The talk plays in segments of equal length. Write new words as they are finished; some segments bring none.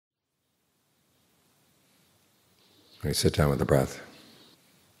When you sit down with the breath,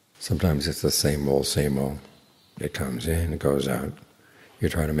 sometimes it's the same old, same old. It comes in, it goes out. You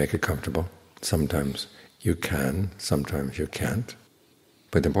try to make it comfortable. Sometimes you can, sometimes you can't.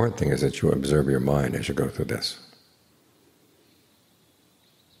 But the important thing is that you observe your mind as you go through this.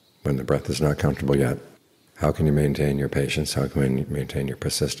 When the breath is not comfortable yet, how can you maintain your patience? How can you maintain your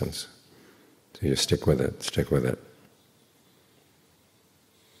persistence? So you stick with it, stick with it.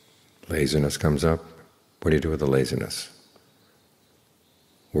 Laziness comes up. What do you do with the laziness?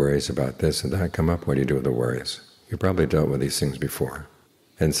 Worries about this and that come up. What do you do with the worries? You probably dealt with these things before.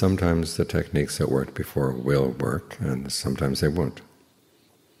 And sometimes the techniques that worked before will work, and sometimes they won't.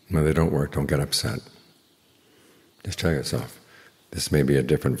 When they don't work, don't get upset. Just tell yourself, this may be a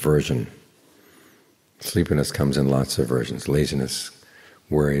different version. Sleepiness comes in lots of versions. Laziness,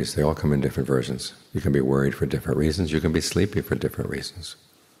 worries, they all come in different versions. You can be worried for different reasons. You can be sleepy for different reasons.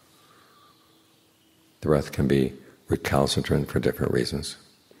 The breath can be recalcitrant for different reasons.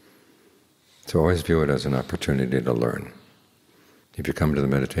 So always view it as an opportunity to learn. If you come to the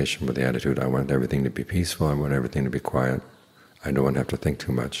meditation with the attitude, I want everything to be peaceful, I want everything to be quiet, I don't want to have to think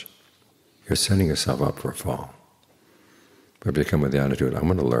too much, you're setting yourself up for a fall. But if you come with the attitude, I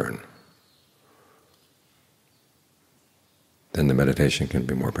want to learn, then the meditation can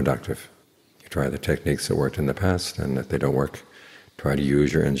be more productive. You try the techniques that worked in the past, and if they don't work, try to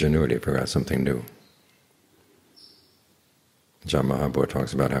use your ingenuity to figure out something new. Ajahn Mahabodhi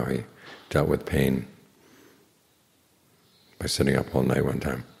talks about how he dealt with pain by sitting up all night one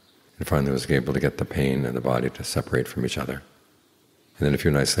time, and finally was able to get the pain and the body to separate from each other. And then a few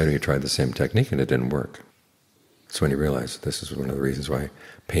nights later he tried the same technique and it didn't work. So when he realized this is one of the reasons why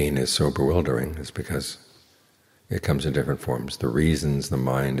pain is so bewildering, is because it comes in different forms. The reasons the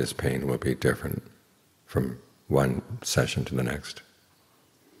mind is pain will be different from one session to the next.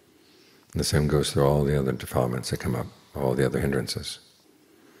 And the same goes through all the other defilements that come up, all the other hindrances.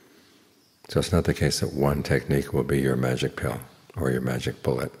 So it's not the case that one technique will be your magic pill or your magic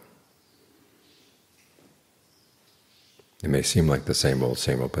bullet. It may seem like the same old,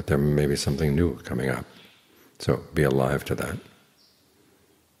 but there may be something new coming up. So be alive to that. And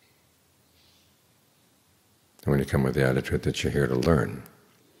when you come with the attitude that you're here to learn,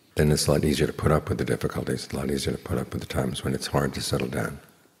 then it's a lot easier to put up with the difficulties, a lot easier to put up with the times when it's hard to settle down.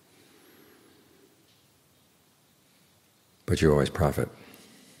 But you always profit.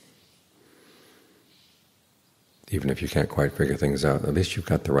 Even if you can't quite figure things out, at least you've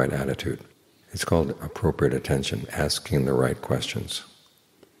got the right attitude. It's called appropriate attention, asking the right questions.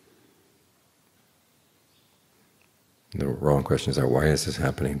 The wrong questions are, why is this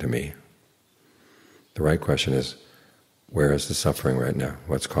happening to me? The right question is, where is the suffering right now?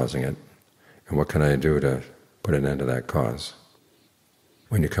 What's causing it? And what can I do to put an end to that cause?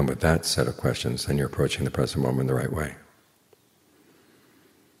 When you come with that set of questions, then you're approaching the present moment the right way.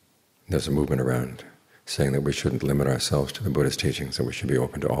 There's a movement around saying that we shouldn't limit ourselves to the Buddhist teachings, that we should be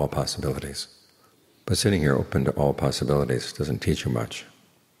open to all possibilities. But sitting here open to all possibilities doesn't teach you much.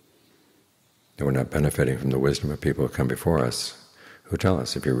 And we're not benefiting from the wisdom of people who come before us, who tell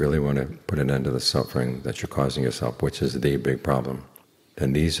us if you really want to put an end to the suffering that you're causing yourself, which is the big problem,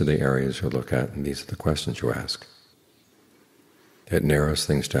 then these are the areas you look at and these are the questions you ask. It narrows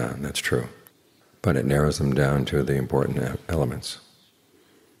things down, that's true, but it narrows them down to the important elements.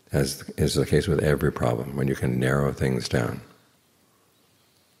 As is the case with every problem, when you can narrow things down,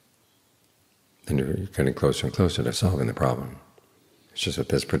 then you're getting closer and closer to solving the problem. It's just that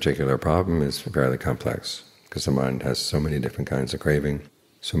this particular problem is fairly complex, because the mind has so many different kinds of craving,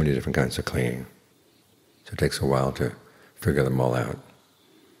 so many different kinds of clinging. So it takes a while to figure them all out.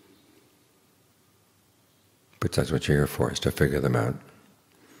 But that's what you're here for, is to figure them out.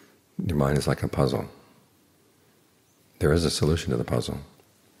 Your mind is like a puzzle. There is a solution to the puzzle.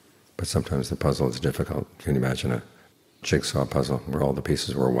 But sometimes the puzzle is difficult. You can imagine a jigsaw puzzle where all the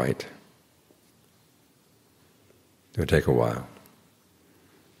pieces were white. It would take a while.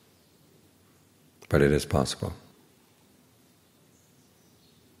 But it is possible.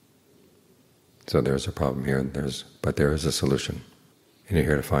 So there's a problem here, but there is a solution. And you're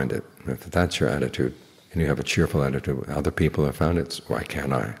here to find it. And if that's your attitude, and you have a cheerful attitude, other people have found it, why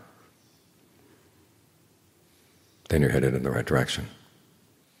can't I? Then you're headed in the right direction.